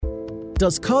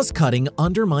Does Cost-Cutting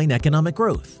Undermine Economic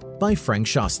Growth? By Frank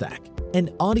Shostak, an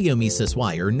audio Mises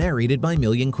Wire narrated by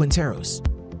Millian Quinteros.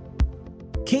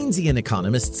 Keynesian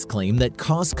economists claim that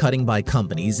cost-cutting by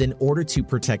companies in order to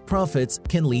protect profits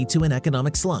can lead to an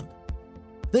economic slump.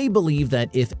 They believe that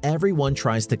if everyone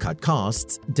tries to cut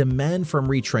costs, demand from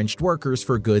retrenched workers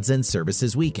for goods and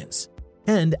services weakens,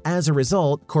 and as a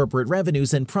result, corporate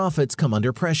revenues and profits come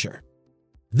under pressure.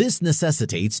 This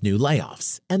necessitates new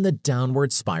layoffs, and the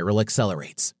downward spiral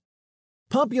accelerates.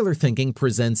 Popular thinking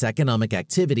presents economic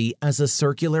activity as a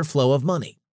circular flow of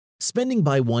money. Spending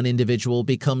by one individual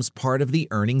becomes part of the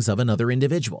earnings of another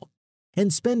individual,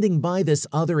 and spending by this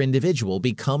other individual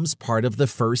becomes part of the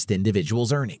first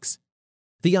individual's earnings.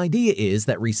 The idea is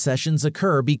that recessions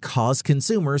occur because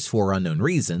consumers, for unknown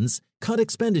reasons, cut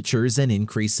expenditures and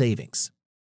increase savings.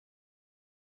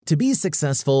 To be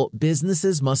successful,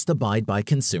 businesses must abide by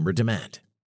consumer demand.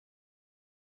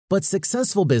 But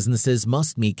successful businesses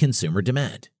must meet consumer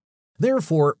demand.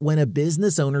 Therefore, when a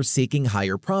business owner seeking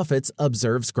higher profits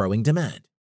observes growing demand,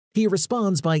 he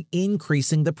responds by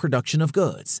increasing the production of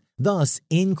goods, thus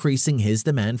increasing his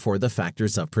demand for the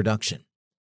factors of production.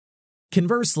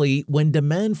 Conversely, when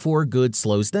demand for goods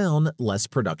slows down, less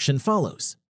production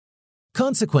follows.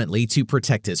 Consequently, to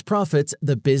protect his profits,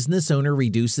 the business owner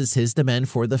reduces his demand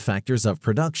for the factors of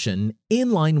production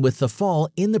in line with the fall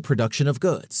in the production of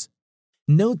goods.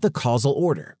 Note the causal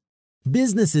order.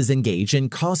 Businesses engage in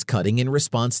cost-cutting in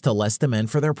response to less demand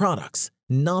for their products,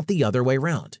 not the other way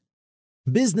around.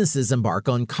 Businesses embark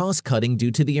on cost-cutting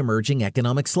due to the emerging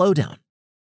economic slowdown.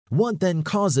 What then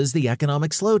causes the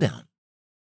economic slowdown?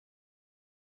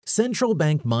 Central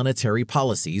bank monetary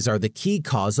policies are the key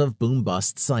cause of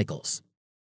boom-bust cycles.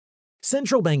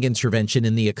 Central bank intervention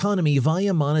in the economy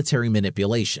via monetary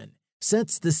manipulation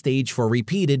sets the stage for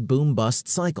repeated boom-bust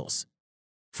cycles.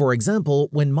 For example,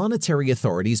 when monetary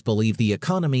authorities believe the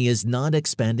economy is not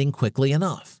expanding quickly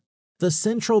enough, the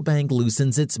central bank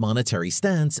loosens its monetary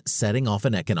stance, setting off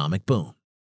an economic boom.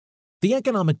 The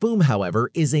economic boom,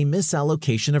 however, is a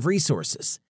misallocation of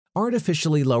resources.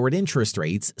 Artificially lowered interest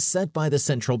rates set by the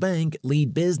central bank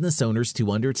lead business owners to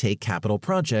undertake capital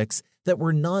projects that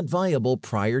were not viable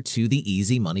prior to the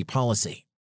easy money policy.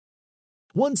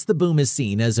 Once the boom is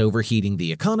seen as overheating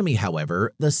the economy,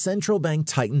 however, the central bank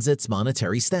tightens its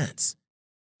monetary stance.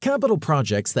 Capital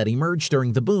projects that emerged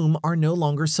during the boom are no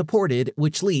longer supported,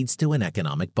 which leads to an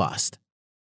economic bust.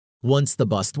 Once the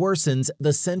bust worsens,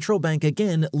 the central bank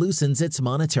again loosens its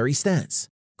monetary stance,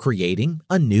 creating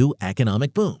a new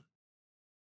economic boom.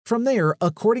 From there,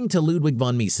 according to Ludwig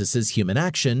von Mises's Human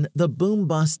Action, the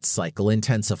boom-bust cycle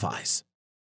intensifies.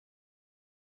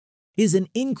 Is an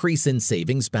increase in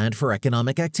savings bad for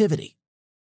economic activity?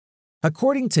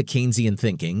 According to Keynesian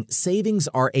thinking, savings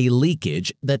are a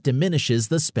leakage that diminishes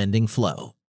the spending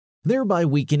flow, thereby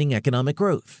weakening economic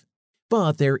growth.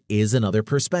 But there is another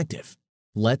perspective.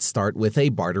 Let's start with a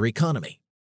barter economy.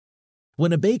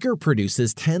 When a baker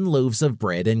produces 10 loaves of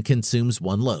bread and consumes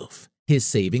 1 loaf, his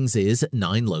savings is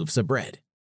 9 loaves of bread.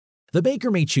 The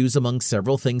baker may choose among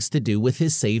several things to do with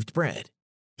his saved bread.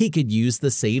 He could use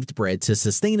the saved bread to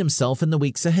sustain himself in the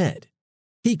weeks ahead.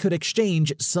 He could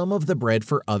exchange some of the bread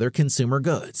for other consumer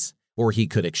goods, or he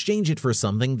could exchange it for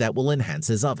something that will enhance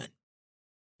his oven.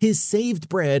 His saved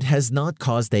bread has not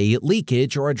caused a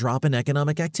leakage or a drop in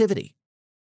economic activity.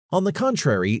 On the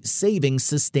contrary, savings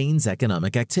sustains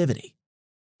economic activity.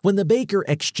 When the baker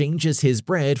exchanges his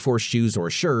bread for shoes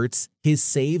or shirts, his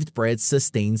saved bread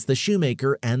sustains the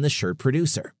shoemaker and the shirt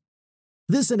producer.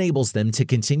 This enables them to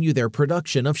continue their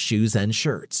production of shoes and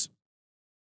shirts.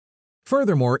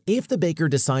 Furthermore, if the baker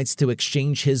decides to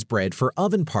exchange his bread for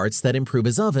oven parts that improve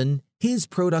his oven, his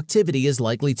productivity is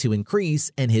likely to increase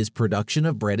and his production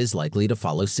of bread is likely to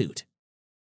follow suit.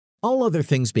 All other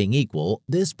things being equal,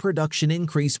 this production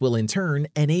increase will in turn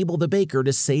enable the baker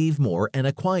to save more and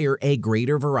acquire a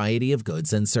greater variety of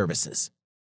goods and services.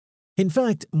 In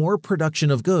fact, more production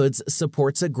of goods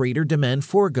supports a greater demand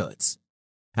for goods.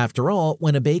 After all,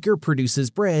 when a baker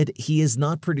produces bread, he is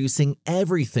not producing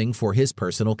everything for his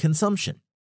personal consumption.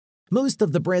 Most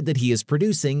of the bread that he is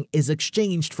producing is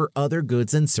exchanged for other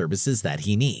goods and services that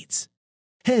he needs.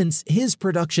 Hence, his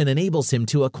production enables him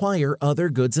to acquire other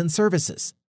goods and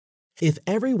services. If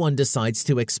everyone decides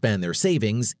to expand their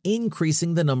savings,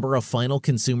 increasing the number of final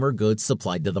consumer goods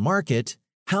supplied to the market,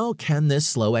 how can this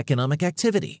slow economic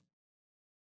activity?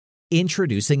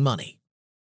 Introducing money.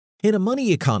 In a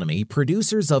money economy,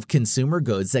 producers of consumer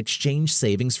goods exchange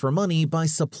savings for money by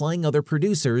supplying other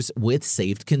producers with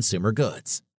saved consumer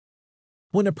goods.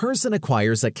 When a person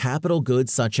acquires a capital good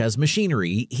such as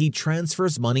machinery, he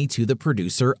transfers money to the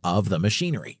producer of the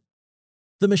machinery.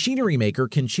 The machinery maker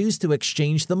can choose to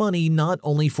exchange the money not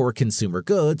only for consumer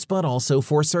goods but also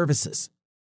for services.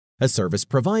 A service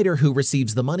provider who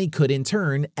receives the money could in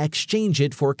turn exchange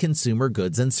it for consumer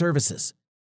goods and services.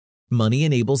 Money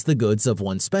enables the goods of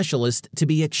one specialist to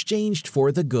be exchanged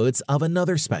for the goods of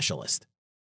another specialist.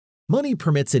 Money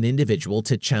permits an individual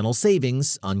to channel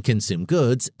savings, unconsumed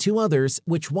goods, to others,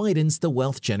 which widens the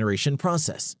wealth generation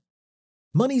process.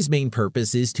 Money's main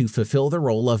purpose is to fulfill the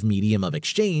role of medium of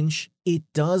exchange. It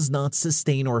does not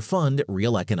sustain or fund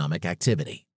real economic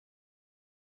activity.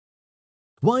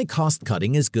 Why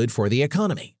cost-cutting is good for the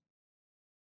economy.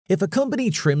 If a company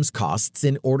trims costs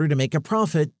in order to make a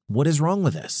profit, what is wrong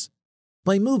with this?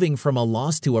 By moving from a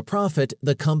loss to a profit,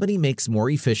 the company makes more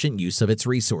efficient use of its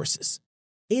resources.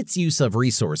 Its use of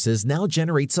resources now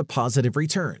generates a positive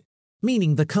return,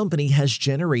 meaning the company has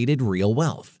generated real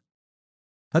wealth.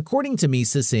 According to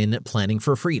Mises in Planning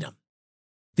for Freedom,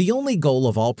 the only goal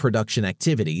of all production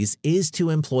activities is to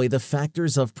employ the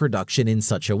factors of production in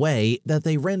such a way that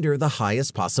they render the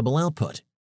highest possible output.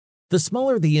 The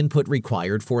smaller the input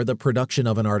required for the production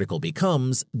of an article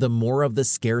becomes, the more of the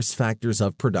scarce factors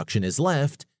of production is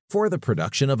left for the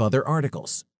production of other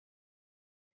articles.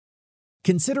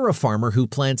 Consider a farmer who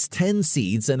plants 10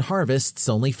 seeds and harvests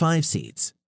only 5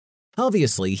 seeds.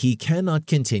 Obviously, he cannot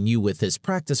continue with this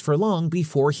practice for long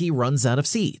before he runs out of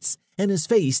seeds and is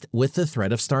faced with the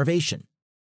threat of starvation.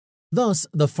 Thus,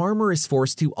 the farmer is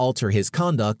forced to alter his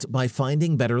conduct by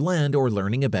finding better land or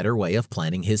learning a better way of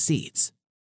planting his seeds.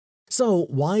 So,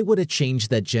 why would a change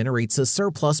that generates a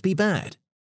surplus be bad?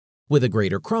 With a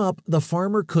greater crop, the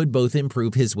farmer could both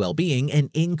improve his well-being and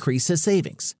increase his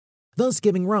savings, thus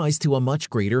giving rise to a much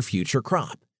greater future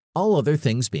crop, all other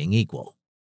things being equal.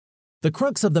 The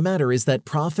crux of the matter is that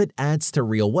profit adds to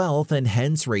real wealth and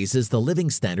hence raises the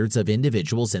living standards of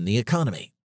individuals in the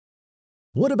economy.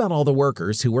 What about all the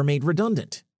workers who were made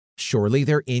redundant? Surely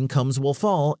their incomes will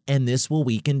fall, and this will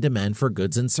weaken demand for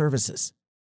goods and services.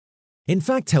 In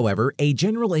fact, however, a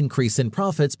general increase in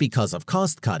profits because of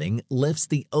cost-cutting lifts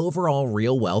the overall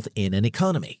real wealth in an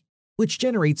economy, which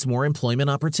generates more employment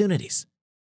opportunities.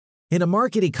 In a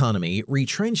market economy,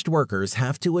 retrenched workers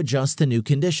have to adjust to new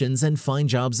conditions and find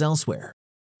jobs elsewhere,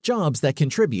 jobs that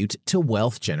contribute to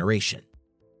wealth generation.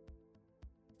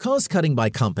 Cost-cutting by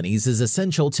companies is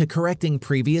essential to correcting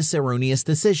previous erroneous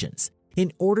decisions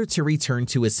in order to return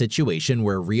to a situation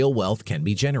where real wealth can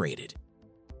be generated.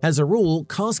 As a rule,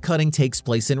 cost-cutting takes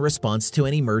place in response to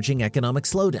an emerging economic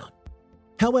slowdown.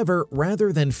 However,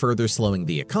 rather than further slowing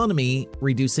the economy,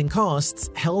 reducing costs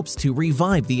helps to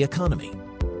revive the economy.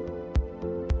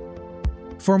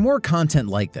 For more content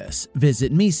like this,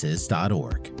 visit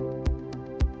Mises.org.